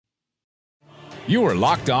You are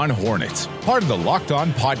Locked On Hornets, part of the Locked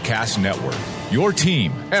On Podcast Network. Your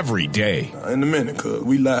team every day. In a minute, cuz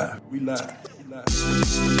we live.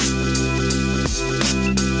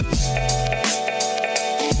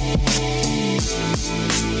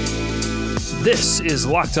 This is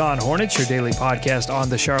Locked On Hornets, your daily podcast on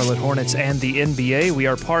the Charlotte Hornets and the NBA. We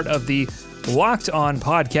are part of the Locked On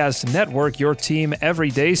Podcast Network, your team every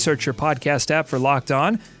day. Search your podcast app for Locked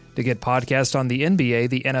On to get podcasts on the NBA,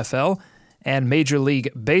 the NFL, and Major League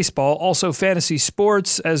Baseball. Also fantasy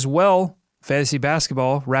sports as well. Fantasy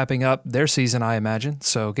basketball wrapping up their season, I imagine.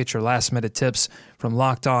 So get your last-minute tips from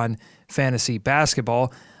Locked On Fantasy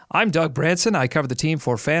Basketball. I'm Doug Branson. I cover the team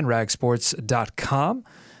for FanRagSports.com.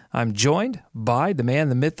 I'm joined by the man,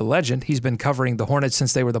 the myth, the legend. He's been covering the Hornets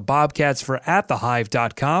since they were the Bobcats for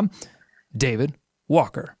AtTheHive.com, David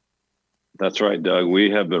Walker. That's right, Doug. We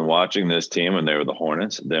have been watching this team when they were the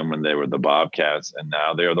Hornets, then when they were the Bobcats, and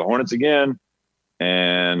now they are the Hornets again.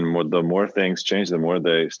 And the more things change, the more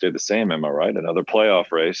they stay the same. Am I right? Another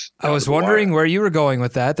playoff race. I was wondering where you were going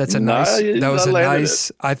with that. That's a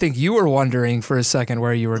nice. I think you were wondering for a second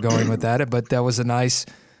where you were going with that, but that was a nice.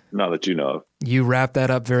 Not that you know of. You wrapped that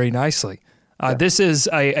up very nicely. Yeah. This is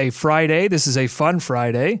a Friday. This is a fun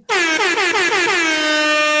Friday.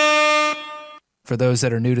 For those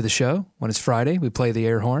that are new to the show, when it's Friday, we play the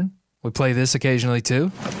air horn. We play this occasionally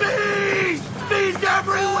too. Bees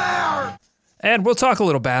everywhere! And we'll talk a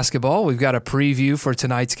little basketball. We've got a preview for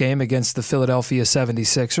tonight's game against the Philadelphia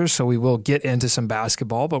 76ers, so we will get into some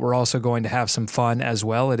basketball, but we're also going to have some fun as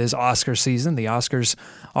well. It is Oscar season. The Oscars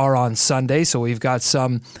are on Sunday, so we've got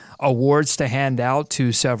some awards to hand out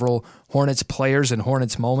to several Hornets players and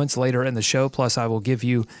Hornets moments later in the show. Plus, I will give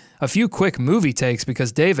you a few quick movie takes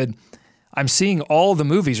because, David, I'm seeing all the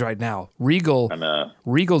movies right now. Regal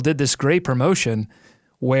did this great promotion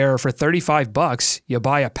where for $35 you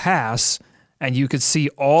buy a pass and you could see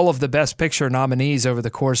all of the Best Picture nominees over the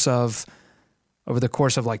course of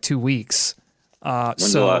like 2 weeks.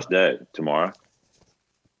 When's the last day? Tomorrow?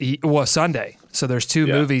 Well, Sunday. So there's two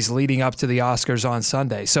movies leading up to the Oscars on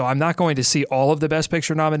Sunday. So I'm not going to see all of the Best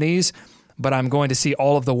Picture nominees, but I'm going to see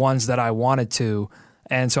all of the ones that I wanted to.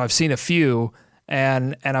 And so I've seen a few.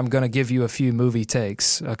 And I'm going to give you a few movie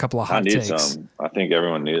takes, a couple of hot takes. I need some. I think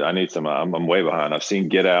everyone needs. I need some. I'm way behind. I've seen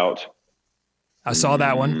Get Out. I saw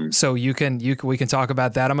that one, so we can talk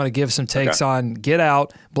about that. I'm going to give some takes on Get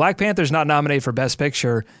Out. Black Panther's not nominated for Best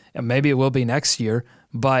Picture, and maybe it will be next year.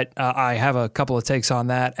 But I have a couple of takes on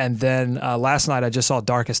that. And then last night I just saw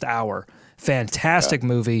Darkest Hour. Fantastic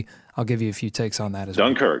movie. I'll give you a few takes on that as well.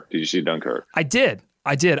 Dunkirk. Did you see Dunkirk? I did.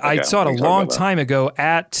 Okay, I saw it a long time ago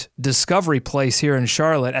at Discovery Place here in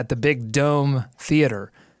Charlotte at the Big Dome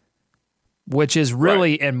Theater, which is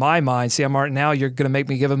really, in my mind, see, now you're going to make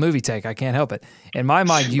me give a movie take. I can't help it. In my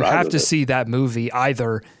mind, you have to see that movie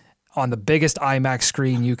either on the biggest IMAX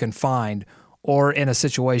screen you can find or in a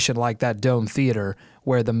situation like that Dome Theater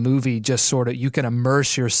where the movie just sort of, you can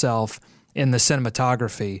immerse yourself in the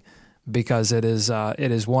cinematography because it is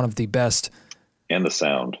one of the best. And the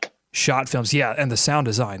sound. Shot films, yeah, and the sound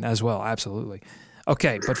design as well, absolutely.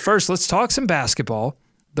 Okay, but first, let's talk some basketball.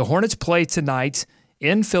 The Hornets play tonight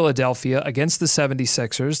in Philadelphia against the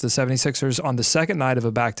 76ers. The 76ers on the second night of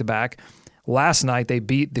a back-to-back. Last night, they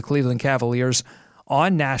beat the Cleveland Cavaliers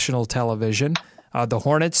on national television. The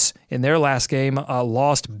Hornets, in their last game,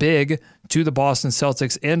 lost big to the Boston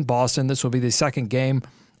Celtics in Boston. This will be the second game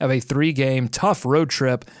of a 3-game tough road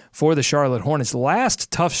trip for the Charlotte Hornets. Last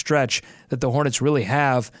tough stretch that the Hornets really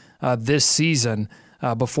have this season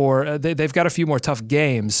before they've got a few more tough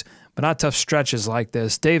games, but not tough stretches like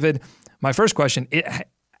this. David, my first question,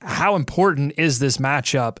 how important is this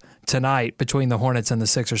matchup tonight between the Hornets and the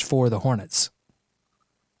Sixers for the Hornets?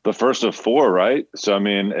 The first of 4, right? So, I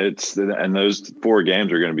mean, and those 4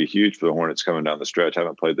 games are going to be huge for the Hornets coming down the stretch. I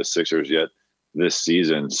haven't played the Sixers yet this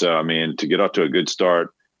season. So, I mean, to get off to a good start,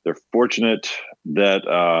 they're fortunate that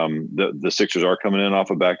the Sixers are coming in off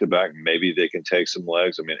a back-to-back. Maybe they can take some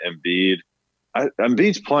legs. I mean,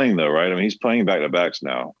 Embiid's playing, though, right? I mean, he's playing back-to-backs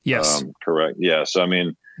now. Yes. Correct. Yeah, so, I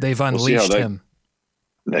mean. They've unleashed him.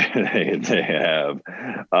 They have.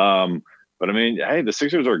 But, I mean, hey, the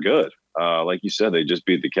Sixers are good. Like you said, they just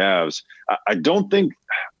beat the Cavs. I don't think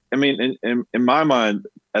 – I mean, in my mind,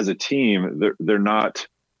 as a team, they're not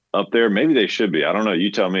 – up there. Maybe they should be. I don't know.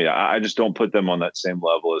 You tell me. I just don't put them on that same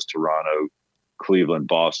level as Toronto, Cleveland,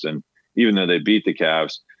 Boston, even though they beat the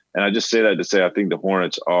Cavs. And I just say that to say I think the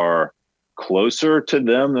Hornets are closer to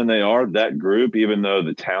them than they are that group, even though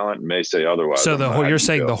the talent may say otherwise. So you're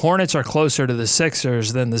saying the Hornets are closer to the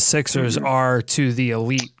Sixers than the Sixers are to the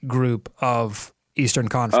elite group of Eastern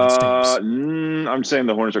Conference teams. I'm saying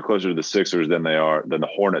the Hornets are closer to the Sixers than the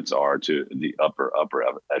Hornets are to the upper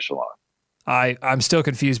echelon. I'm still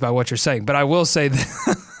confused by what you're saying, but I will say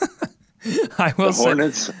that the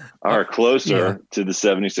Hornets are closer to the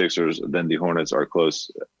 76ers than the Hornets are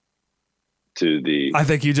close to the I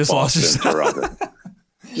think you just Boston, lost yourself. Toronto.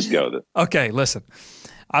 Just go with it. Okay, listen.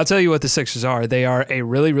 I'll tell you what the Sixers are. They are a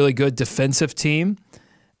really, really good defensive team,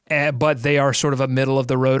 but they are sort of a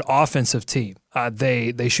middle-of-the-road offensive team.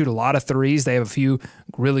 They shoot a lot of threes. They have a few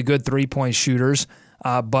really good three-point shooters,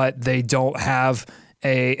 but they don't have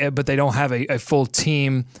a full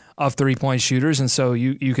team of three-point shooters, and so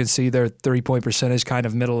you can see their three-point percentage kind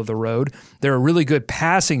of middle of the road. They're a really good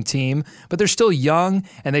passing team, but they're still young,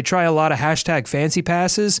 and they try a lot of #fancy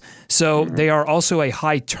passes, so they are also a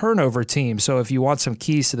high turnover team. So if you want some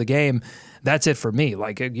keys to the game, that's it for me.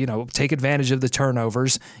 Like, take advantage of the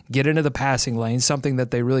turnovers, get into the passing lane, something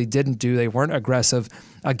that they really didn't do. They weren't aggressive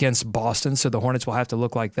against Boston, so the Hornets will have to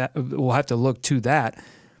look like that. Will have to look to that.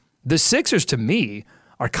 The Sixers, to me,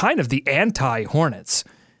 are kind of the anti-Hornets.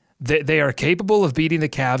 They are capable of beating the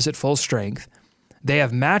Cavs at full strength. They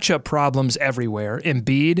have matchup problems everywhere.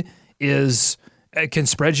 Embiid can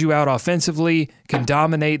spread you out offensively, can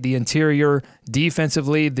dominate the interior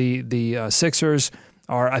defensively. The Sixers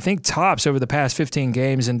are, I think, tops over the past 15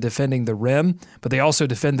 games in defending the rim, but they also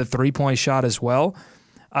defend the three-point shot as well.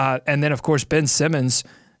 And then, of course, Ben Simmons.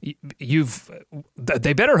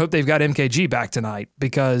 They better hope they've got MKG back tonight,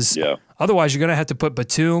 because otherwise you're going to have to put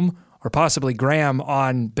Batum or possibly Graham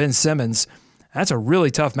on Ben Simmons. That's a really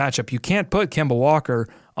tough matchup. You can't put Kemba Walker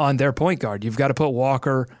on their point guard. You've got to put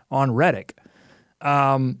Walker on Redick.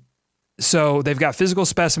 So they've got physical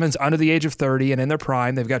specimens under the age of 30 and in their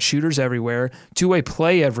prime. They've got shooters everywhere, two-way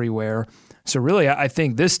play everywhere. So really, I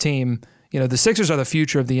think this team, the Sixers are the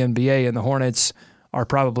future of the NBA, and the Hornets are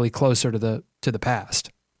probably closer to the past.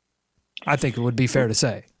 I think it would be fair to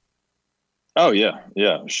say. Oh, yeah,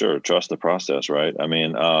 sure. Trust the process, right? I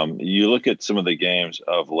mean, you look at some of the games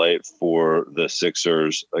of late for the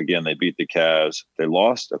Sixers. Again, they beat the Cavs. They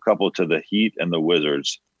lost a couple to the Heat and the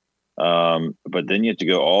Wizards. But then you have to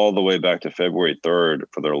go all the way back to February 3rd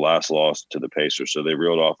for their last loss to the Pacers. So they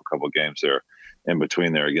reeled off a couple of games there in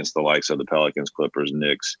between there against the likes of the Pelicans, Clippers,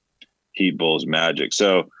 Knicks, Heat, Bulls, Magic.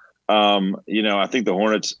 So, I think the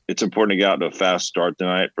Hornets, it's important to get out to a fast start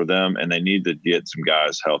tonight for them, and they need to get some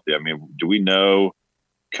guys healthy. I mean, do we know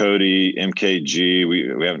Cody, MKG?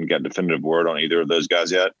 We haven't got definitive word on either of those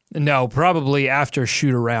guys yet. No, probably after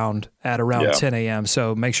shoot around at around 10 a.m.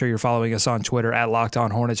 So make sure you're following us on Twitter at Locked On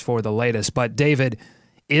Hornets for the latest. But David,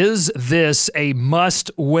 is this a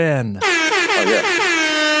must win? Oh, yeah.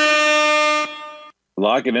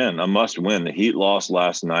 Lock it in. A must win. The Heat lost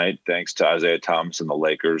last night thanks to Isaiah Thomas and the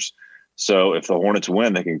Lakers. So if the Hornets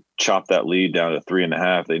win, they can chop that lead down to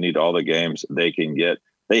 3.5. They need all the games they can get.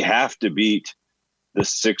 They have to beat the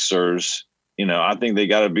Sixers. I think they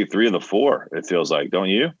got to be 3 of the 4, it feels like, don't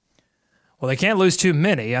you? Well, they can't lose too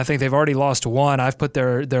many. I think they've already lost 1. I've put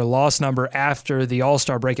their loss number after the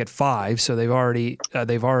All-Star break at 5, so they've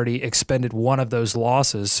already expended 1 of those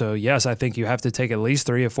losses. So yes, I think you have to take at least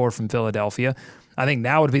 3 or 4 from Philadelphia. I think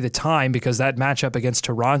now would be the time, because that matchup against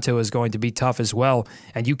Toronto is going to be tough as well,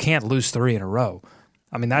 and you can't lose 3 in a row.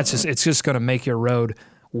 I mean, it's just going to make your road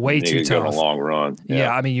way too tough. Go on a long run.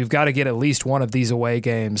 Yeah, I mean, you've got to get at least one of these away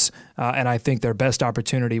games, and I think their best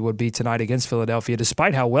opportunity would be tonight against Philadelphia,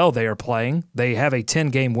 despite how well they are playing. They have a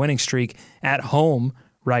 10-game winning streak at home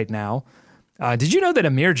right now. Did you know that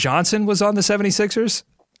Amir Johnson was on the 76ers?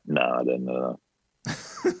 No, I didn't know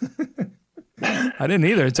that. I didn't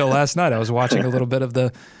either until last night. I was watching a little bit of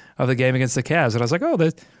the game against the Cavs, and I was like, "Oh,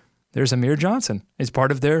 there's Amir Johnson. He's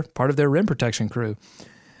part of their rim protection crew."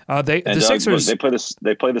 The Sixers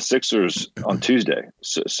they play the Sixers on Tuesday.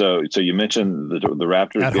 So you mentioned the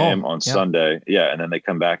Raptors game on Sunday, and then they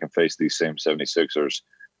come back and face these same 76ers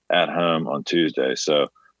at home on Tuesday. So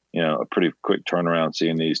a pretty quick turnaround,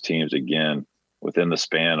 seeing these teams again within the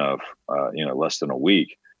span of less than a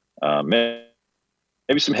week.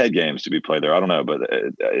 Maybe some head games to be played there. I don't know, but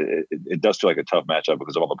it does feel like a tough matchup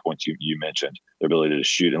because of all the points you mentioned, their ability to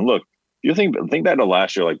shoot. And look, you think back to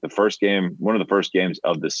last year, like the first game, one of the first games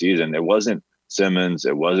of the season, it wasn't Simmons,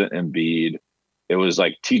 it wasn't Embiid. It was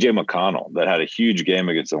like TJ McConnell that had a huge game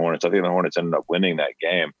against the Hornets. I think the Hornets ended up winning that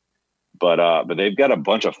game. But they've got a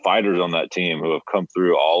bunch of fighters on that team who have come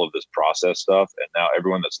through all of this process stuff. And now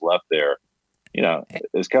everyone that's left there,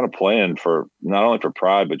 is kind of playing for not only for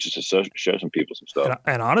pride, but just to show some people some stuff.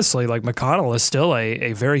 And honestly, like McConnell is still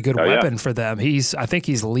a very good weapon for them. I think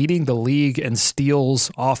he's leading the league in steals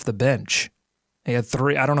off the bench. He had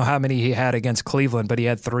 3. I don't know how many he had against Cleveland, but he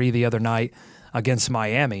had 3 the other night against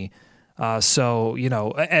Miami. So,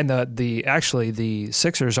 and the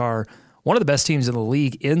Sixers are one of the best teams in the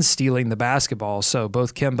league in stealing the basketball. So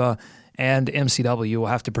both Kemba and MCW will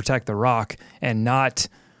have to protect the rock and not,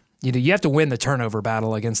 you have to win the turnover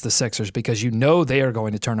battle against the Sixers because they are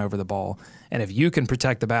going to turn over the ball. And if you can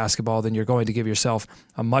protect the basketball, then you're going to give yourself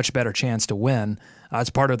a much better chance to win.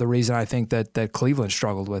 That's part of the reason I think that Cleveland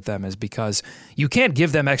struggled with them is because you can't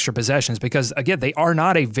give them extra possessions because, again, they are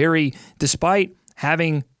not despite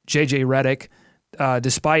having J.J. Redick,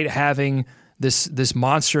 despite having this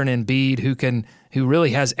monster in Embiid who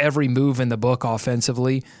really has every move in the book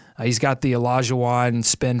offensively. He's got the Olajuwon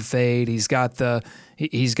spin fade. He's got the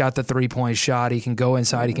 3-point shot. He can go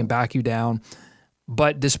inside. He can back you down.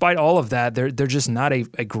 But despite all of that, they're just not a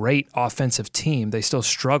great offensive team. They still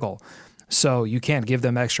struggle. So you can't give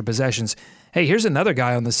them extra possessions. Hey, here's another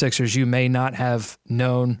guy on the Sixers you may not have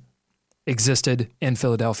known existed in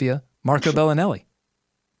Philadelphia, Marco Bellinelli.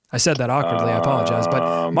 I said that awkwardly. I apologize.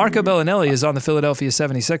 But Marco Bellinelli is on the Philadelphia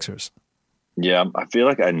 76ers. Yeah, I feel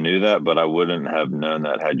like I knew that, but I wouldn't have known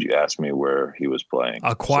that had you asked me where he was playing.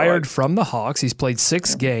 Acquired from the Hawks. He's played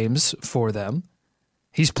 6 games for them.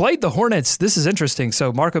 He's played the Hornets. This is interesting.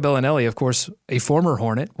 So Marco Bellinelli, of course, a former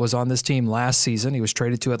Hornet, was on this team last season. He was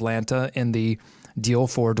traded to Atlanta in the deal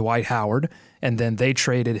for Dwight Howard, and then they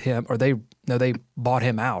traded him, or they bought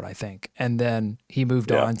him out, I think, and then he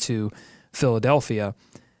moved on to Philadelphia.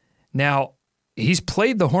 Now, he's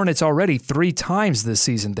played the Hornets already 3 times this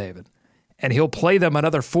season, David, and he'll play them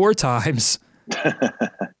another 4 times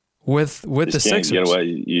with the Sixers. Get away.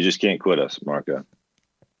 You just can't quit us, Marco.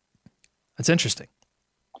 That's interesting.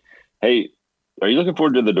 Hey, are you looking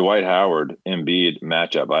forward to the Dwight Howard Embiid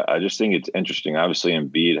matchup? I just think it's interesting. Obviously,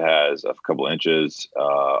 Embiid has a couple inches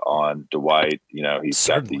on Dwight. He's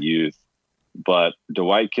got the youth, but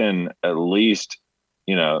Dwight can at least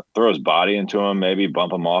throw his body into him, maybe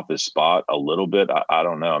bump him off his spot a little bit. I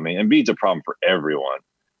don't know. I mean, Embiid's a problem for everyone,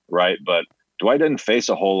 right? But Dwight doesn't face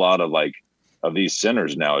a whole lot of these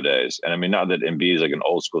centers nowadays. And I mean, not that Embiid is like an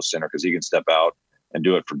old school center because he can step out and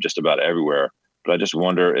do it from just about everywhere. But I just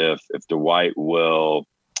wonder if Dwight will.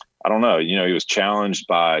 I don't know. He was challenged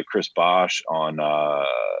by Chris Bosh on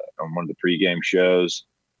one of the pregame shows,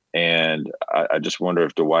 and I just wonder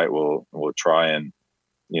if Dwight will try and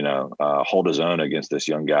hold his own against this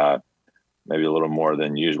young guy, maybe a little more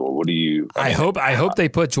than usual. What do you? I hope they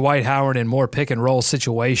put Dwight Howard in more pick and roll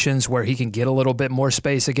situations where he can get a little bit more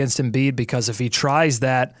space against Embiid, because if he tries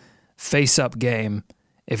that face up game,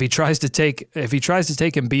 if he tries to take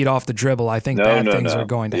Embiid off the dribble, I think bad things are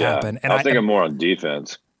going to happen. And I think I'm more on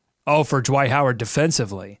defense. Oh, for Dwight Howard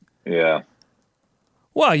defensively. Yeah.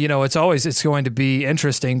 Well, it's going to be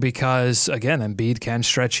interesting because, again, Embiid can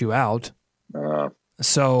stretch you out.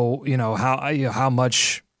 So,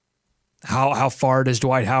 how far does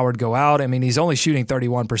Dwight Howard go out? I mean, he's only shooting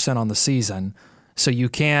 31% on the season, so he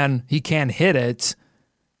can hit it,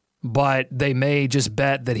 but they may just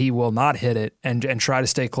bet that he will not hit it and try to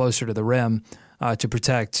stay closer to the rim to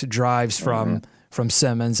protect drives from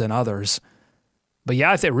Simmons and others. But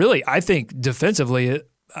yeah, I think defensively,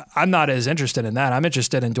 I'm not as interested in that. I'm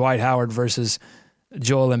interested in Dwight Howard versus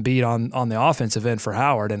Joel Embiid on the offensive end for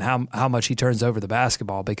Howard and how much he turns over the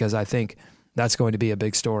basketball, because I think that's going to be a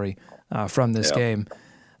big story from this game.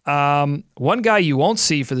 One guy you won't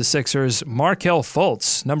see for the Sixers, Markelle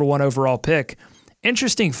Fultz, number 1 overall pick.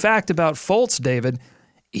 Interesting fact about Fultz, David,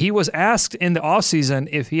 he was asked in the offseason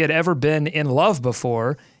if he had ever been in love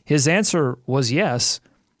before. His answer was yes.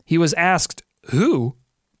 He was asked who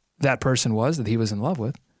that person was that he was in love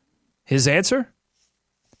with. His answer?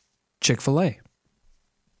 Chick-fil-A.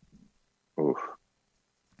 Oof.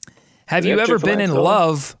 Have you ever been in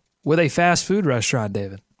love with a fast food restaurant,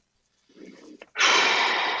 David?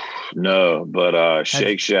 No, but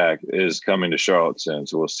Shake Shack is coming to Charlotte soon,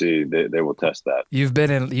 so we'll see. They will test that. You've been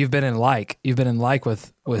in like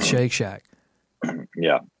with Shake Shack.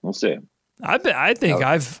 Yeah, we'll see. I think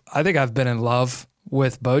I've been in love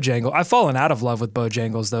with Bojangles. I've fallen out of love with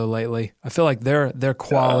Bojangles though lately. I feel like their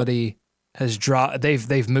quality has dropped.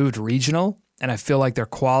 They've moved regional, and I feel like their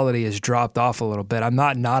quality has dropped off a little bit. I'm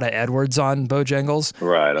not Nada Edwards on Bojangles.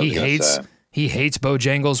 Right. He hates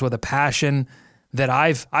Bojangles with a passion that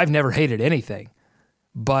I've never hated anything,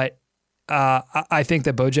 but I think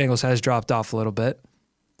that Bojangles has dropped off a little bit.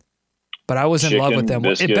 But I was in love with them.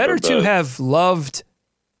 It's better to have loved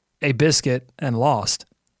a biscuit and lost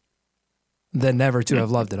than never to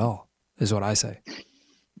have loved it all, is what I say.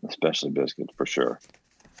 Especially biscuits, for sure.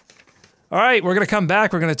 All right, we're going to come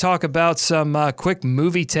back. We're going to talk about some quick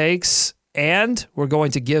movie takes, and we're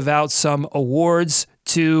going to give out some awards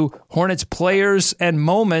to Hornets players and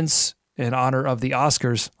moments in honor of the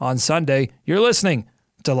Oscars on Sunday. You're listening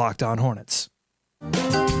to Locked On Hornets.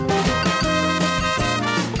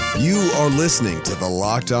 You are listening to the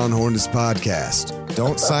Locked On Hornets podcast.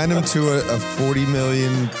 Don't sign him to a $40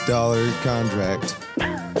 million contract.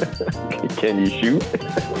 Can you shoot?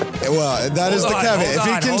 Well, that is the caveat. If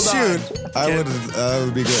he can shoot, I would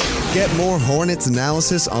be good. Get more Hornets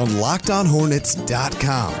analysis on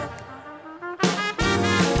LockedOnHornets.com.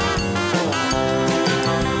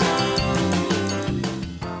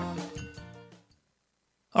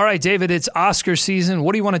 All right, David, it's Oscar season.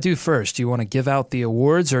 What do you want to do first? Do you want to give out the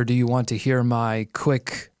awards, or do you want to hear my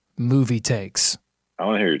quick movie takes? I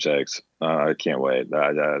want to hear your takes. I can't wait.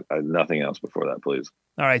 I nothing else before that, please.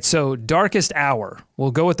 All right, so Darkest Hour.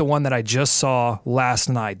 We'll go with the one that I just saw last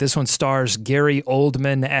night. This one stars Gary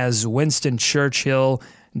Oldman as Winston Churchill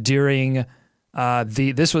during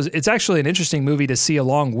it's actually an interesting movie to see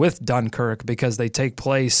along with Dunkirk because they take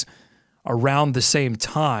place around the same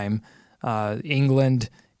time. England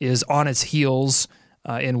is on its heels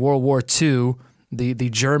in World War II. The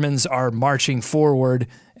Germans are marching forward,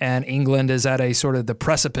 and England is at a sort of the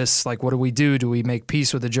precipice. Like, what do we do? Do we make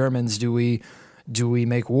peace with the Germans? Do we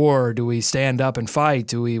make war? Do we stand up and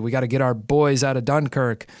fight? We got to get our boys out of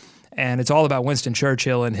Dunkirk? And it's all about Winston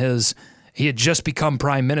Churchill and he had just become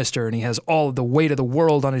prime minister, and he has all of the weight of the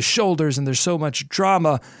world on his shoulders, and there's so much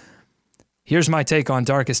drama. Here's my take on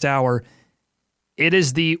Darkest Hour. It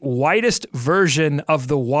is the whitest version of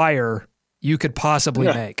The Wire you could possibly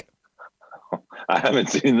make. I haven't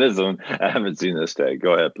seen this one. I haven't seen this take.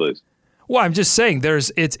 Go ahead, please. Well, I'm just saying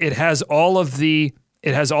it has all of the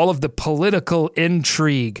political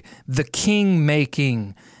intrigue, the king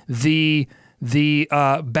making, the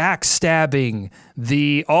backstabbing,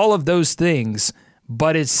 all of those things.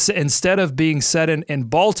 But it's instead of being set in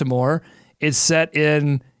Baltimore, it's set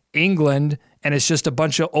in England, and it's just a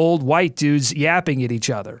bunch of old white dudes yapping at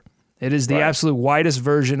each other. It is the absolute whitest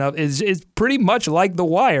version of it's pretty much like The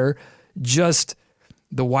Wire, just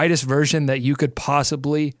the whitest version that you could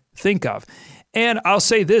possibly think of. And I'll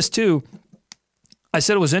say this too. I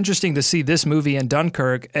said it was interesting to see this movie in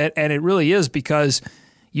Dunkirk, and it really is because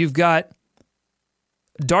you've got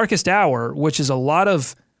Darkest Hour, which is a lot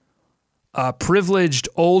of privileged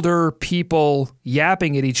older people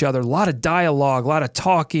yapping at each other, a lot of dialogue, a lot of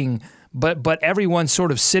talking, but everyone's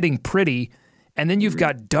sort of sitting pretty. And then you've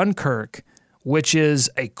got Dunkirk, which is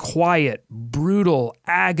a quiet, brutal,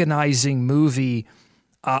 agonizing movie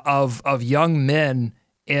of young men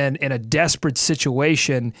in a desperate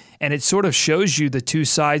situation, and it sort of shows you the two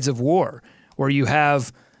sides of war, where you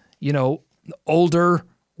have, older,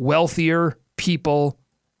 wealthier people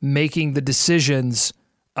making the decisions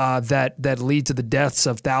that lead to the deaths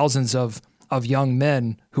of thousands of young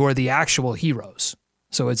men who are the actual heroes.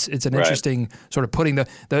 So it's an interesting sort of putting the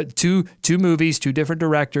two movies, two different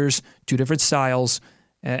directors, two different styles,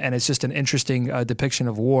 and it's just an interesting depiction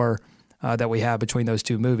of war that we have between those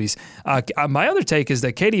two movies. My other take is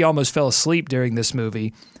that Katie almost fell asleep during this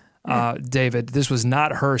movie. David, this was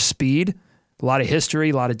not her speed. A lot of history,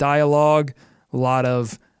 a lot of dialogue, a lot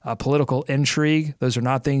of political intrigue. Those are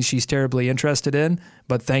not things she's terribly interested in,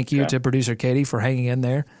 but thank you to producer Katie for hanging in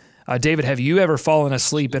there. David, have you ever fallen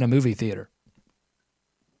asleep in a movie theater?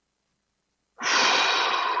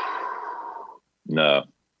 No.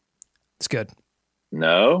 It's good.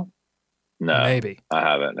 No, maybe I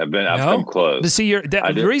haven't. I've come close. But see,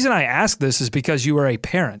 the reason I ask this is because you are a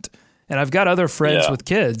parent, and I've got other friends with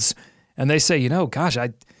kids, and they say, gosh,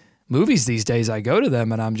 movies these days, I go to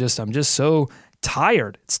them, and I'm just so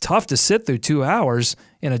tired. It's tough to sit through 2 hours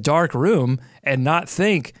in a dark room and not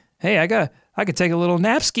think, hey, I could take a little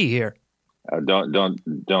napski here. Don't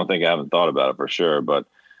think I haven't thought about it for sure, but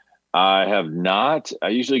I have not. I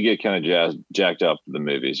usually get kind of jacked up for the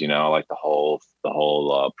movies. I like the whole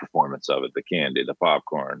performance of it, the candy, the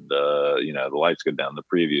popcorn, the lights go down, the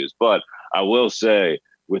previews. But I will say,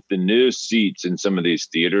 with the new seats in some of these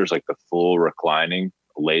theaters, like the full reclining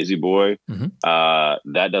lazy boy,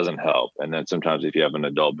 that doesn't help. And then sometimes if you have an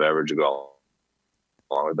adult beverage to go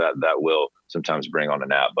along with that, that will sometimes bring on a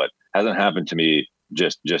nap. But hasn't happened to me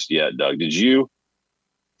just yet. Doug, did you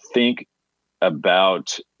think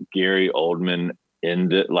about Gary Oldman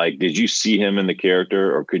did you see him in the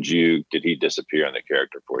character, or did he disappear in the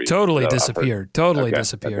character for you? Totally disappeared.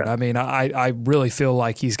 Okay. I mean, I really feel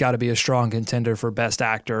like he's got to be a strong contender for Best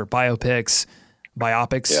Actor. Biopics,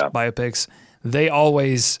 they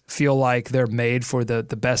always feel like they're made for the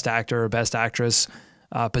Best Actor or Best Actress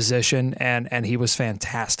position, and he was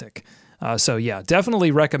fantastic. So yeah,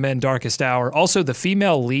 definitely recommend Darkest Hour. Also, the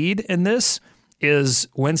female lead in this is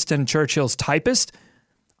Winston Churchill's typist.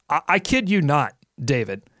 I kid you not,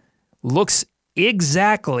 David. looks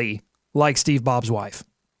exactly like Steve Bob's wife.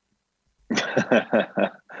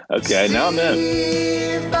 Okay, now I'm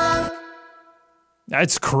in.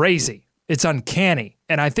 That's crazy. It's uncanny.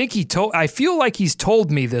 And I think I feel like he's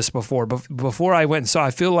told me this before I went and saw.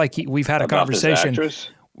 I feel like we've had a About conversation. this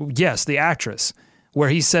actress? Yes, the actress, where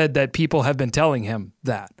he said that people have been telling him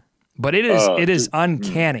that. But it is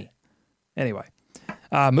uncanny. Anyway,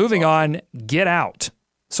 moving on, Get Out.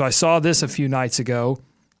 So I saw this a few nights ago.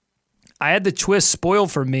 I had the twist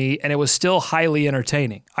spoiled for me, and it was still highly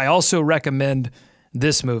entertaining. I also recommend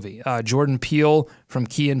this movie. Jordan Peele from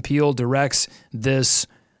Key and Peele directs this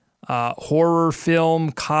horror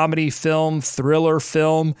film, comedy film, thriller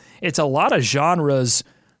film. It's a lot of genres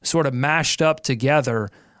sort of mashed up together,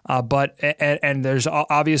 but there's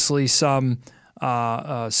obviously some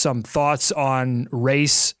thoughts on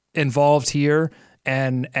race involved here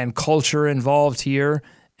and culture involved here.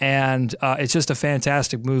 And it's just a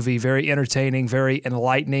fantastic movie, very entertaining, very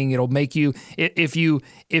enlightening. It'll make you, if you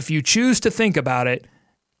choose to think about it,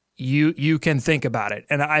 you can think about it.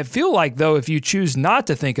 And I feel like, though, if you choose not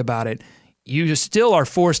to think about it, you still are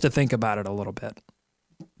forced to think about it a little bit.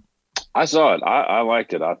 I saw it. I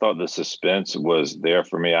liked it. I thought the suspense was there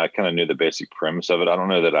for me. I kind of knew the basic premise of it. I don't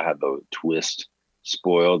know that I had the twist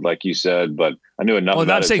spoiled, like you said, but I knew enough. Well,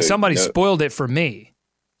 I'm saying somebody spoiled it for me.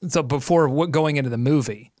 So before going into the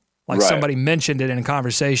movie, like somebody mentioned it in a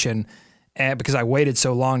conversation, and because I waited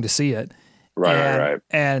so long to see it, right.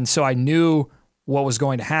 And so I knew what was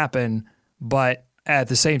going to happen, but at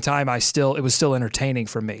the same time, it was still entertaining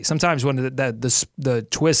for me. Sometimes when the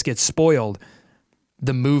twist gets spoiled,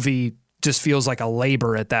 the movie just feels like a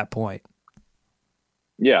labor at that point.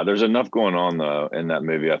 Yeah, there's enough going on in that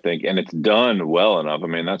movie, I think, and it's done well enough. I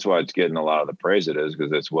mean, that's why it's getting a lot of the praise it is,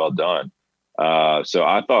 because it's well done. So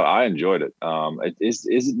I thought I enjoyed it. Is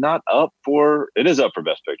it not up for? It is up for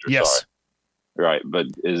Best Picture. Yes, sorry. Right, but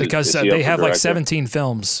because they have like 17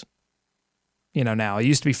 films. Now it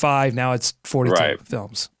used to be 5, now it's 42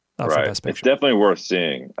 films up for Best Picture. It's definitely worth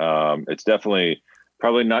seeing. It's definitely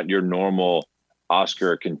probably not your normal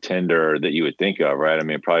Oscar contender that you would think of, right? I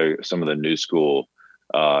mean, probably some of the new school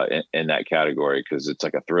in that category, because it's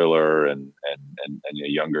like a thriller and a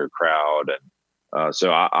younger crowd, and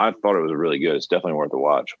so I thought it was really good. It's definitely worth a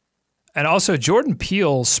watch. And also, Jordan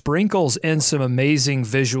Peele sprinkles in some amazing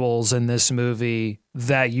visuals in this movie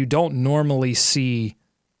that you don't normally see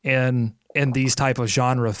in these type of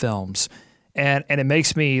genre films, and it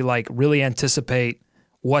makes me like really anticipate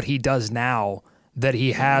what he does now that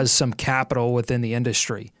he has some capital within the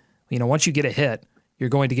industry. Once you get a hit, you're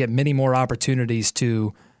going to get many more opportunities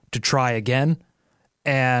to try again,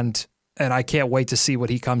 and I can't wait to see what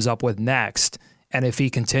he comes up with next, and if he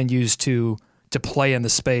continues to play in the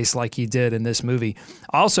space like he did in this movie.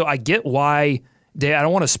 Also, I get why. I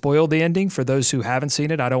don't want to spoil the ending for those who haven't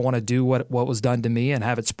seen it. I don't want to do what was done to me and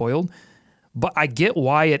have it spoiled. But I get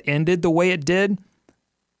why it ended the way it did.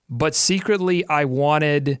 But secretly, I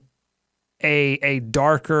wanted a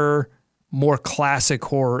darker, more classic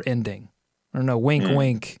horror ending. I don't know, wink,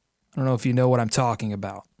 wink. I don't know if you know what I'm talking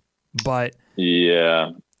about. But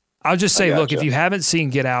yeah, I'll just say, look, if you haven't seen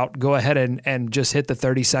Get Out, go ahead and just hit the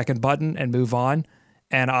 30-second button and move on.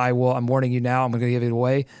 And I'm warning you now, I'm going to give it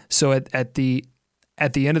away. So at the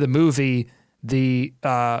end of the movie, he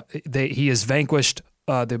is vanquished.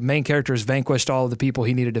 The main character has vanquished all of the people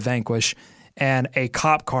he needed to vanquish, and a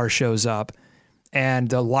cop car shows up, and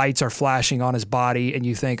the lights are flashing on his body, and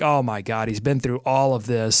you think, oh my God, he's been through all of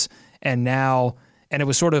this, and it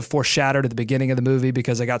was sort of foreshadowed at the beginning of the movie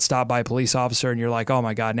because I got stopped by a police officer, and you're like, oh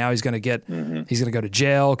my God, now he's going to he's going to go to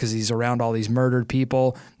jail because he's around all these murdered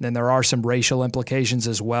people. And then there are some racial implications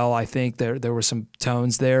as well. I think there were some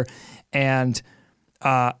tones there, and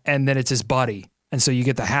then it's his buddy. And so you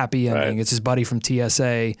get the happy ending. Right. It's his buddy from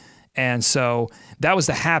TSA. And so that was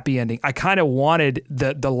the happy ending. I kind of wanted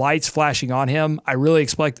the lights flashing on him. I really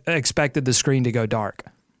expected the screen to go dark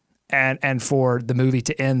and for the movie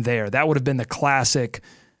to end there. That would have been the classic,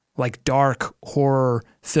 like, dark horror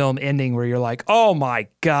film ending where you're like, oh my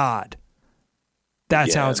God,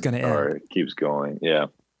 that's how it's going to end. Or it keeps going. Yeah.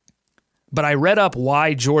 But I read up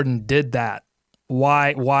why Jordan did that.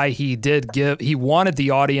 Why he wanted the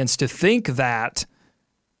audience to think that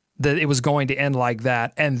it was going to end like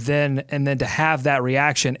that, and then to have that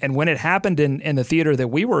reaction. And when it happened in the theater that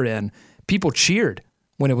we were in, people cheered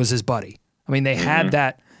when it was his buddy. I mean, they had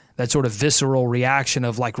that sort of visceral reaction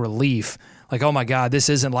of like relief, like, oh my God, this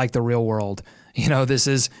isn't like the real world. This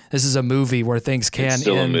is a movie where things can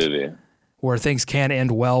end, where things can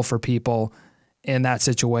end well for people in that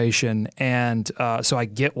situation. And so I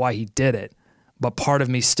get why he did it. But part of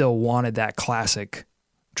me still wanted that classic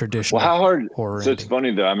traditional Well, how hard? horror. So it's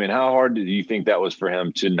funny though. I mean, how hard do you think that was for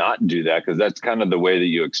him to not do that? Because that's kind of the way that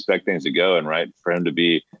you expect things to go. And right, for him to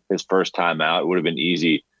be his first time out, it would have been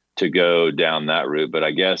easy to go down that route. But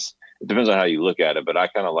I guess it depends on how you look at it. But I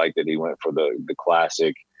kind of like that he went for the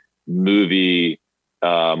classic movie,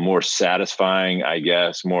 more satisfying, I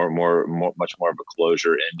guess, much more of a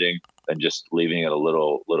closure ending than just leaving it a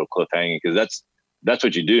little cliffhanging. Because that's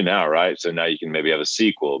what you do now, right? So now you can maybe have a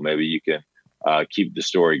sequel. Maybe you can keep the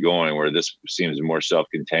story going, where this seems more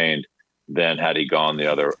self-contained than had he gone the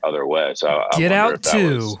other way. So Get Out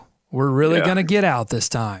 2. We're really going to get out this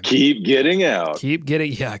time. Keep getting out. Keep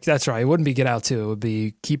getting. Yeah, that's right. It wouldn't be Get Out 2. It would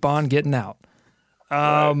be Keep on Getting Out.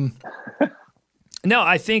 Right. No,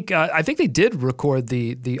 I think they did record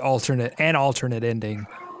the alternate ending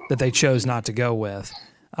that they chose not to go with.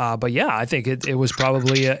 But yeah, I think it was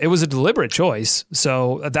probably it was a deliberate choice.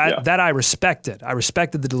 So that I respected. I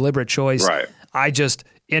respected the deliberate choice. Right. I just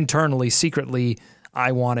internally, secretly,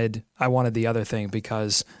 I wanted the other thing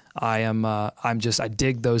because I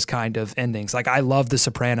dig those kind of endings. Like I love The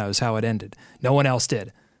Sopranos, how it ended. No one else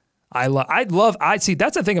did. I see.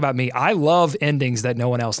 That's the thing about me. I love endings that no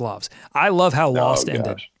one else loves. I love how Lost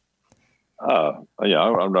ended. Yeah,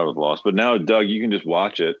 I'm not with Lost, but now, Doug, you can just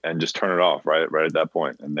watch it and just turn it off right at that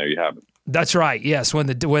point, and there you have it. That's right. Yes, when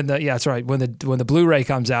the Blu-ray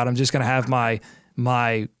comes out, I'm just going to have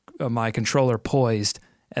my controller poised,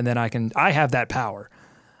 and then I have that power.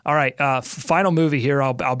 All right, final movie here.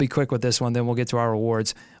 I'll be quick with this one, then we'll get to our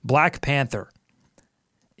awards. Black Panther.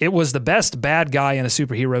 It was the best bad guy in a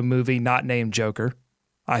superhero movie not named Joker,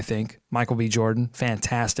 I think. Michael B. Jordan,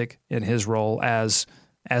 fantastic in his role as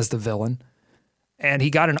the villain. And he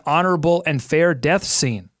got an honorable and fair death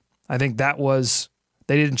scene. I think they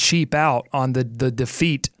didn't cheap out on the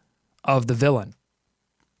defeat of the villain.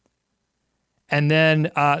 And then,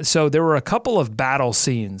 so there were a couple of battle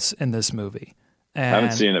scenes in this movie. And, I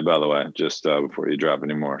haven't seen it, by the way, just before you drop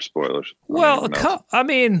any more spoilers. Well, I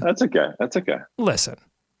mean... That's okay. Listen.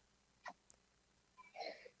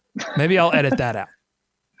 Maybe I'll edit that out.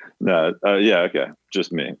 No, yeah, okay.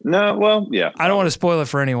 Just me. No, well, yeah. I don't want to spoil it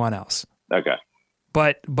for anyone else. Okay.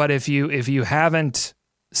 But if you haven't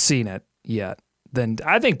seen it yet, then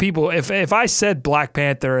I think people, if I said Black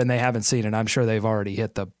Panther and they haven't seen it, I'm sure they've already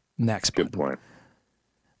hit the next Good button.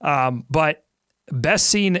 point. But best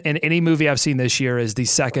scene in any movie I've seen this year is the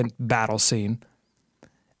second battle scene.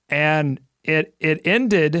 And it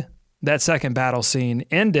ended, that second battle scene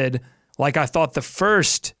ended like I thought the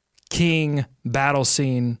first King battle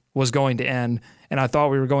scene was going to end, and I thought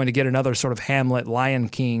we were going to get another sort of Hamlet, Lion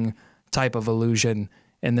King type of illusion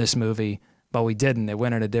in this movie, but we didn't. It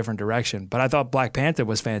went in a different direction. But I thought Black Panther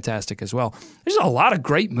was fantastic as well. There's a lot of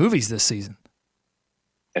great movies this season.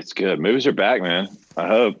 It's good. Movies are back, man. I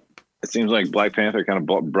hope. It seems like Black Panther kind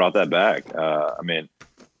of brought that back. I mean,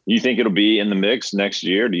 you think it'll be in the mix next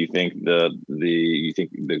year? Do you think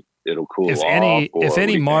it'll cool off? If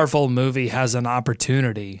any Marvel movie has an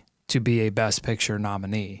opportunity to be a Best Picture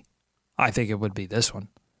nominee, I think it would be this one.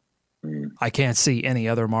 I can't see any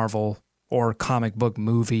other Marvel or comic book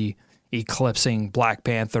movie eclipsing Black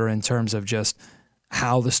Panther in terms of just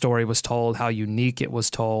how the story was told, how unique it was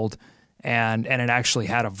told, and it actually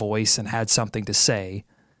had a voice and had something to say.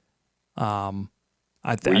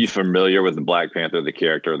 Were you familiar with the Black Panther, the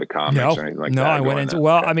character, the comics, or anything like that? No, I went into.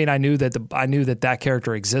 Well, I mean, I knew that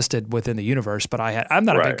character existed within the universe, but I'm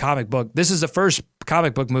not a big comic book. This is the first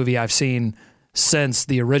comic book movie I've seen since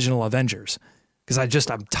the original Avengers, because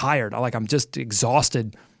I'm tired. I'm just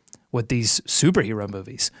exhausted with these superhero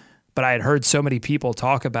movies. But I had heard so many people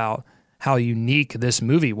talk about how unique this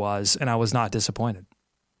movie was, and I was not disappointed.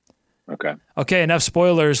 Okay, enough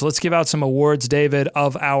spoilers. Let's give out some awards, David,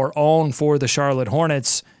 of our own for the Charlotte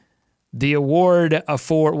Hornets. The award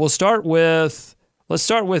let's start with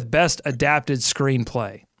Best Adapted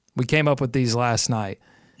Screenplay. We came up with these last night.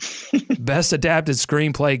 Best Adapted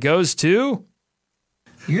Screenplay goes to...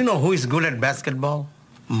 You know who is good at basketball?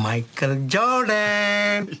 Michael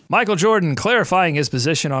Jordan. Michael Jordan, clarifying his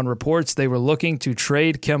position on reports they were looking to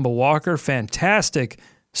trade Kemba Walker. Fantastic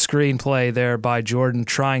screenplay there by Jordan,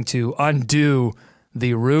 trying to undo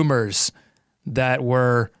the rumors that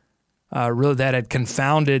were that had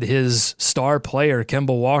confounded his star player,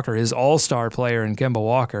 Kemba Walker, his all-star player in Kemba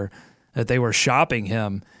Walker, that they were shopping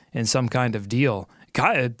him in some kind of deal.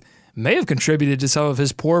 It may have contributed to some of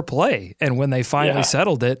his poor play. And when they finally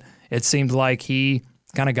settled it, it seemed like he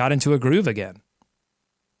kind of got into a groove again.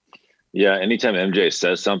 Yeah, anytime MJ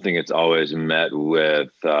says something, it's always met with,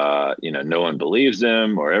 no one believes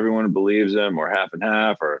him, or everyone believes him, or half and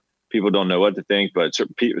half, or people don't know what to think. But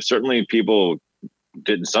certainly people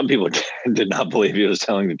some people did not believe he was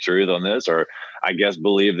telling the truth on this, or I guess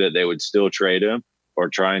believe that they would still trade him or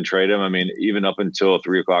try and trade him. I mean, even up until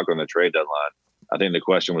 3:00 on the trade deadline, I think the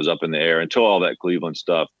question was up in the air until all that Cleveland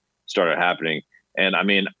stuff started happening. And I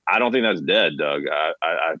mean, I don't think that's dead, Doug.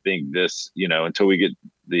 I think this, until we get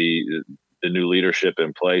the new leadership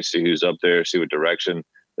in place, see who's up there, see what direction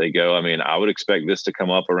they go. I mean, I would expect this to come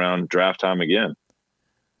up around draft time again.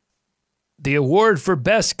 The award for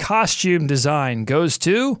best costume design goes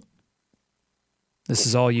to. This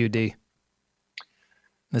is all you, D.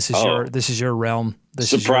 This is your realm.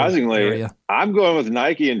 Surprisingly, I'm going with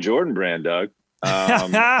Nike and Jordan brand, Doug.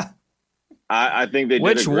 I think they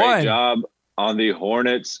did a great job on the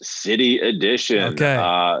Hornets City Edition.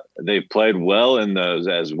 Okay. They played well in those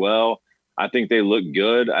as well. I think they look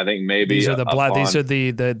good. I think maybe these are the black. These are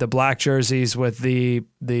the black jerseys with the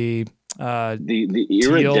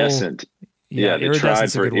iridescent. Yeah, they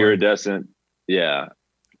tried for iridescent. Yeah,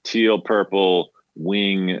 teal, purple,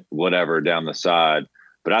 wing, whatever down the side.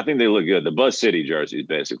 But I think they look good. The Buzz City jerseys,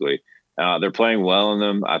 basically. They're playing well in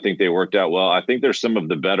them. I think they worked out well. I think there's some of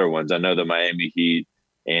the better ones. I know the Miami Heat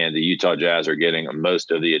and the Utah Jazz are getting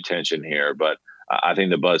most of the attention here, but I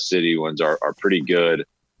think the Buzz City ones are pretty good,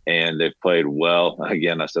 and they've played well.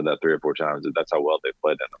 Again, I said that 3 or 4 times. That's how well they've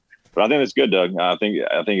played in them. But I think it's good, Doug. I think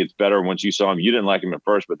it's better once you saw them. You didn't like them at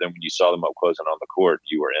first, but then when you saw them up close and on the court,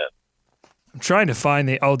 you were in. I'm trying to find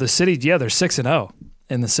the City. Yeah, they're 6-0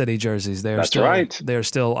 in the City jerseys. That's right. They're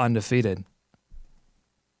still undefeated,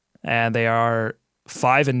 and they are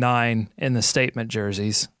 5-9 in the statement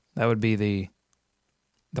jerseys. That would be the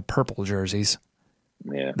purple jerseys.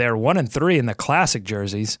 Yeah, they're 1-3 in the classic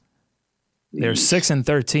jerseys. They're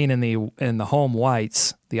 6-13 in the home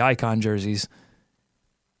whites, the icon jerseys.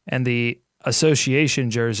 And the association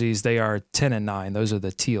jerseys, they are 10-9. Those are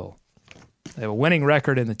the teal. They have a winning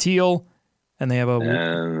record in the teal, and they have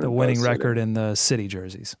the winning record in the City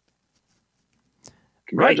jerseys.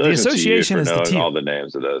 Right, the association is the teal. All the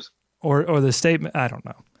names of those, or the statement. I don't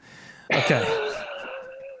know. Okay.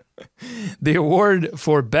 The award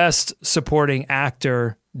for best supporting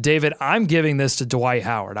actor, David. I'm giving this to Dwight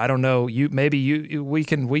Howard. I don't know. We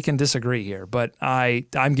can disagree here, but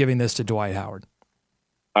I'm giving this to Dwight Howard.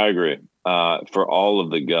 I agree. For all of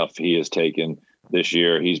the guff he has taken this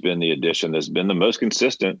year, he's been the addition that's been the most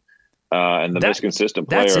consistent and the most consistent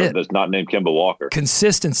player that's not named Kemba Walker.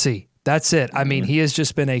 Consistency. That's it. I mean, he has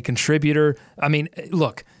just been a contributor. I mean,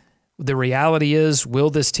 look, the reality is, will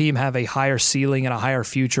this team have a higher ceiling and a higher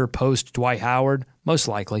future post Dwight Howard? Most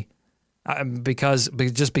likely, because of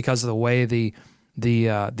the way the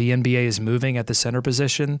NBA is moving at the center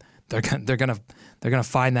position. They're gonna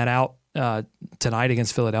find that out tonight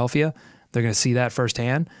against Philadelphia. They're going to see that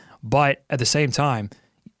firsthand. But at the same time,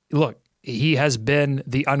 look, he has been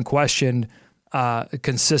the unquestioned,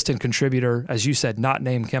 consistent contributor, as you said, not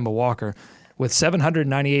named Kemba Walker, with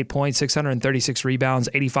 798 points, 636 rebounds,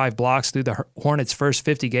 85 blocks through the Hornets' first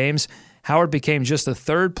 50 games. Howard became just the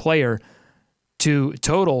third player to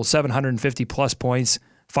total 750-plus points,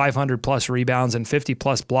 500-plus rebounds, and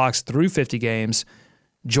 50-plus blocks through 50 games,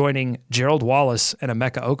 joining Gerald Wallace and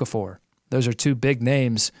Emeka Okafor. Those are 2 big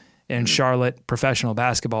names in Charlotte professional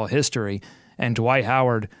basketball history. And Dwight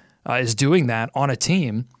Howard is doing that on a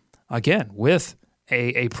team, again, with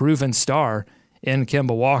a proven star in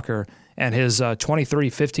Kemba Walker. And his 23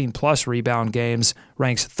 15-plus rebound games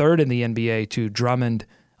ranks 3rd in the NBA to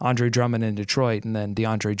Andre Drummond in Detroit, and then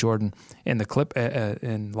DeAndre Jordan in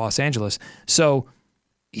in Los Angeles. So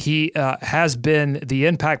he has been the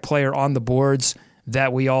impact player on the boards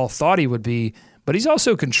that we all thought he would be, but he's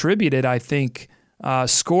also contributed, I think,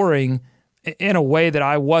 scoring in a way that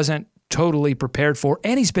I wasn't totally prepared for,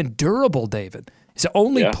 and he's been durable, David. He's the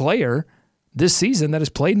only player this season that has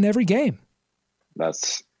played in every game. But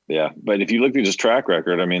if you look at his track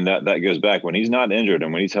record, I mean, that goes back when he's not injured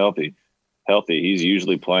and when he's healthy, he's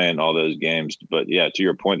usually playing all those games. But yeah, to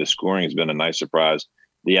your point, the scoring has been a nice surprise.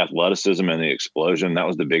 The athleticism and the explosion, that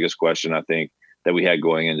was the biggest question, I think, that we had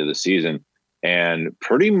going into the season. And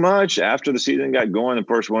pretty much after the season got going, the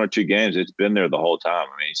first 1 or 2 games, it's been there the whole time.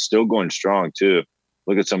 I mean, he's still going strong, too.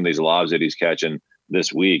 Look at some of these lobs that he's catching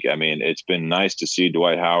this week. I mean, it's been nice to see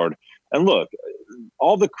Dwight Howard. And look,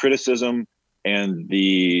 all the criticism and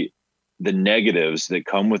the negatives that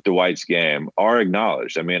come with Dwight's game are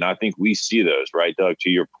acknowledged. I mean, I think we see those, right, Doug?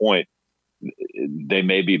 To your point, they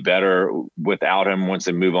may be better without him once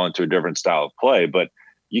they move on to a different style of play. But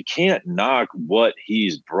you can't knock what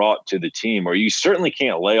he's brought to the team, or you certainly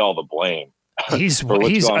can't lay all the blame. He's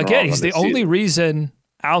the only reason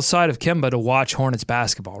outside of Kemba to watch Hornets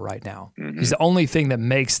basketball right now. Mm-hmm. He's the only thing that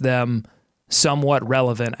makes them somewhat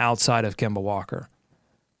relevant outside of Kemba Walker.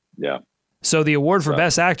 Yeah. So the award for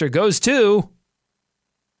Best Actor goes to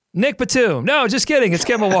Nick Batum. No, just kidding. It's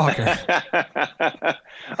Kemba Walker.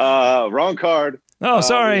 Wrong card. Oh,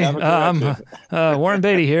 sorry. I'm Warren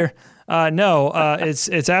Beatty here. No,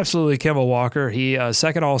 it's absolutely Kemba Walker. He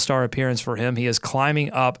second All-Star appearance for him. He is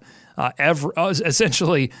climbing up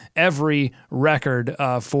essentially every record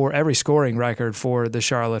for every scoring record for the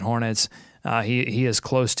Charlotte Hornets. He is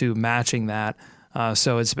close to matching that.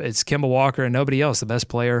 So it's Kemba Walker and nobody else, the best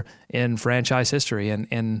player in franchise history,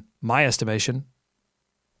 in my estimation.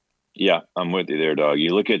 Yeah, I'm with you there, dog.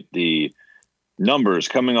 You look at the numbers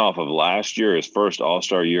coming off of last year, his first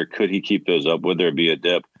All-Star year. Could he keep those up? Would there be a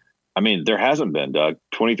dip? I mean, there hasn't been, Doug.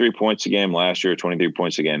 23 points a game last year, 23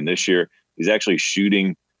 points a game this year. He's actually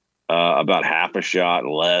shooting about half a shot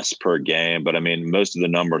less per game. But, I mean, most of the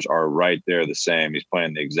numbers are right there the same. He's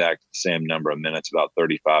playing the exact same number of minutes, about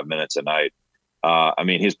 35 minutes a night. I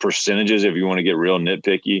mean, his percentages, if you want to get real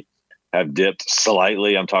nitpicky, have dipped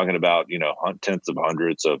slightly. I'm talking about, tenths of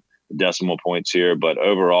hundreds of decimal points here. But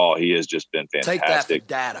overall, he has just been fantastic. Take that for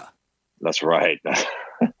data. That's right.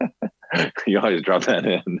 You always drop that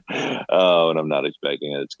in. Oh, and I'm not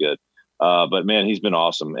expecting it. It's good. But, man, he's been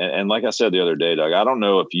awesome. And like I said the other day, Doug, I don't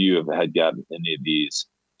know if you have had gotten any of these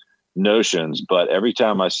notions, but every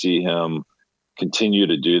time I see him continue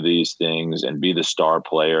to do these things and be the star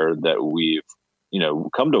player that we've,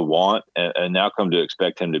 come to want and now come to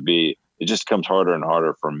expect him to be, it just comes harder and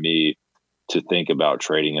harder for me to think about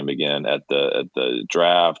trading him again at the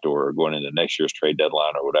draft or going into next year's trade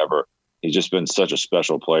deadline or whatever. He's just been such a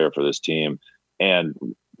special player for this team. And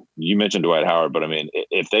you mentioned Dwight Howard, but I mean,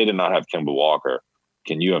 if they did not have Kemba Walker,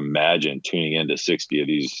 can you imagine tuning into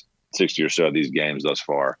 60 or so of these games thus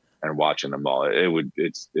far and watching them all?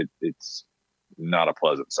 It's not a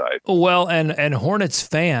pleasant sight. Well, and Hornets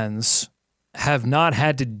fans have not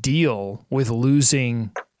had to deal with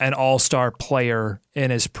losing an all-star player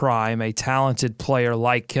in his prime, a talented player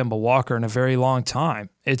like Kemba Walker, in a very long time.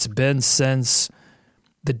 It's been since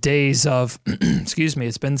the days of,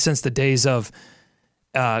 it's been since the days of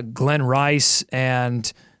Glenn Rice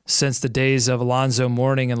and since the days of Alonzo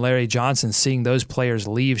Mourning and Larry Johnson, seeing those players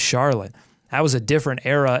leave Charlotte. That was a different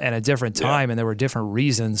era and a different time, and there were different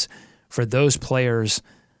reasons for those players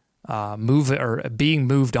being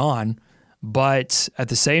moved on. But at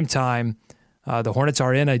the same time, the Hornets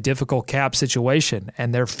are in a difficult cap situation,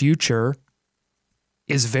 and their future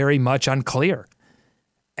is very much unclear.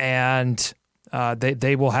 And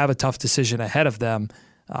they will have a tough decision ahead of them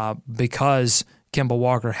because Kemba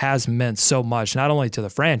Walker has meant so much, not only to the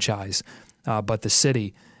franchise, but the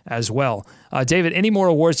city as well. David, any more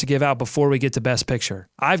awards to give out before we get to Best Picture?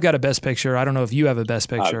 I've got a Best Picture. I don't know if you have a Best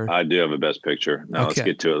Picture. I do have a Best Picture. Now Let's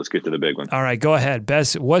get to it. Let's get to the big one. All right, go ahead.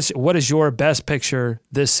 What is your Best Picture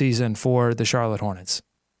this season for the Charlotte Hornets?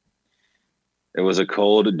 It was a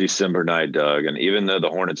cold December night, Doug, and even though the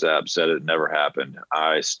Hornets app said it never happened,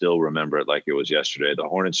 I still remember it like it was yesterday. The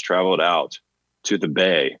Hornets traveled out to the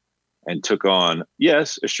Bay and took on,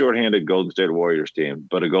 yes, a shorthanded Golden State Warriors team,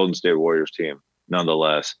 but a Golden State Warriors team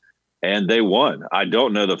nonetheless. And they won. I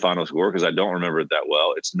don't know the final score because I don't remember it that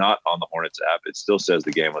well. It's not on the Hornets app. It still says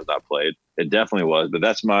the game was not played. It definitely was, but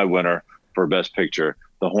that's my winner for Best Picture.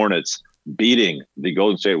 The Hornets beating the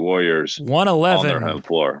Golden State Warriors 111 on their home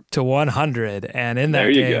floor to 100. And in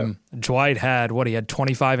that game, Dwight had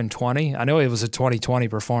 25 and 20. I know it was a 2020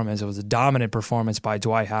 performance. It was a dominant performance by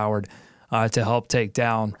Dwight Howard to help take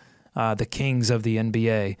down the Kings of the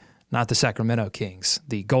NBA, not the Sacramento Kings,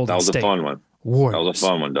 the Golden State. That was a fun one. Warriors. That was a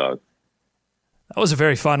fun one, Doug. That was a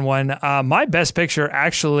very fun one. My Best Picture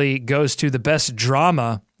actually goes to the Best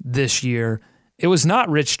Drama this year. It was not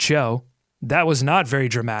Rich Cho. That was not very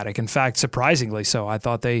dramatic. In fact, surprisingly so. I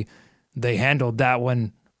thought they handled that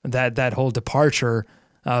one, that whole departure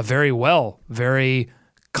very well, very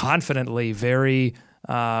confidently, very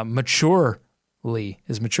maturely.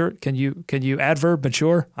 Is mature? Can you adverb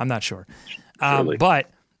mature? I'm not sure.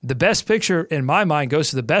 But the Best Picture in my mind goes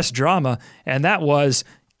to the Best Drama, and that was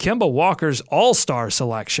Kemba Walker's All-Star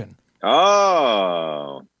selection.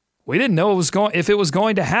 Oh, we didn't know if it was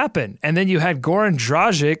going to happen, and then you had Goran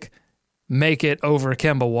Dragic make it over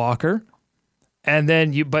Kemba Walker, and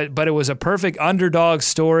then but it was a perfect underdog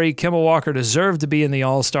story. Kemba Walker deserved to be in the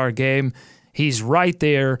All-Star game. He's right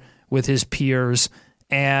there with his peers,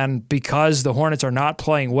 and because the Hornets are not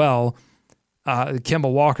playing well,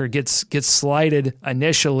 Kemba Walker gets slighted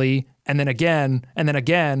initially, and then again, and then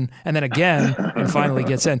again, and then again, and finally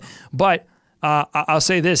gets in. But I'll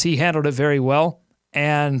say this: he handled it very well,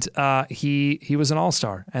 and he was an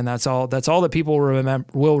all-star, and that's all that people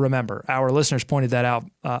will remember. Our listeners pointed that out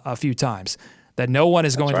a few times, that no one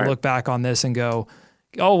is going to look back on this and go,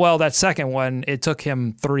 oh, well, that second one, it took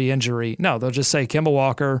him 3 injury. No, they'll just say Kemba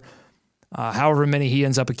Walker, however many he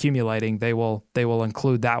ends up accumulating, they will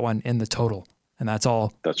include that one in the total. And that's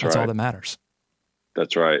all. That's all that matters.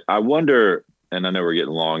 That's right. I wonder, and I know we're getting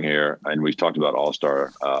long here, and we've talked about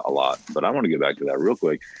All-Star a lot, but I want to get back to that real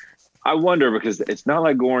quick. I wonder, because it's not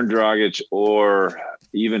like Goran Dragic or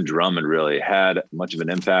even Drummond really had much of an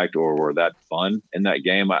impact or were that fun in that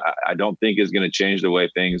game. I don't think is going to change the way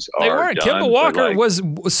things are. They weren't. Kemba Walker was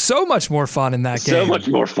so much more fun in that game. So much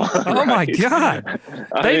more fun. Oh, my God.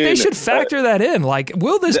 They should factor that in. Like,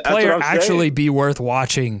 will this player actually be worth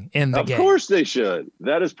watching in the game? Of course they should.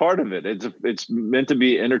 That is part of it. It's meant to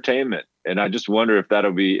be entertainment. And I just wonder if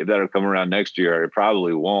that'll come around next year. It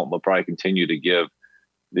probably won't. They'll probably continue to give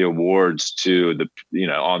the awards to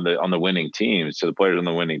on the winning teams, to the players on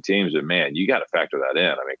the winning teams. But man, you got to factor that in.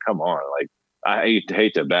 I mean, come on. Like, I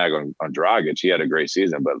hate to bag on Dragic. He had a great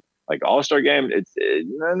season, but like All-Star game, no,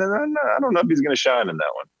 I don't know if he's going to shine in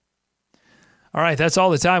that one. All right, that's all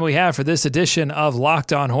the time we have for this edition of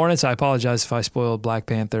Locked On Hornets. I apologize if I spoiled Black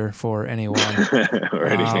Panther for anyone. Or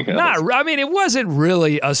anything else. I mean, it wasn't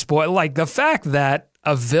really a spoil. Like, the fact that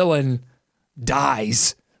a villain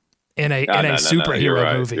dies in a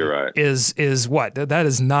superhero movie is what? That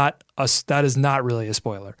is not really a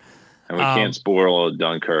spoiler. And we can't spoil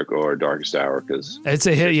Dunkirk or Darkest Hour because it's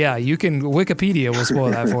a hit. Yeah, you can. Wikipedia will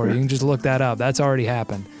spoil that for you. You can just look that up. That's already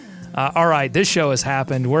happened. All right, this show has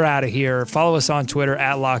happened. We're out of here. Follow us on Twitter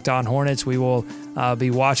at Locked On Hornets. We will be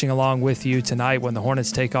watching along with you tonight when the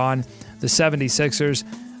Hornets take on the 76ers.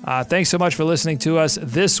 Thanks so much for listening to us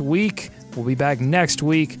this week. We'll be back next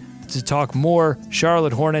week to talk more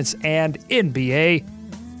Charlotte Hornets and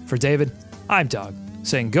NBA. For David, I'm Doug,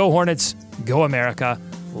 saying go Hornets, go America,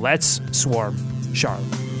 let's swarm Charlotte.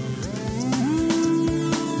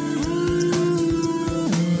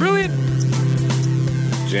 Brilliant.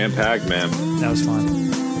 Jam-packed, man. That was fun.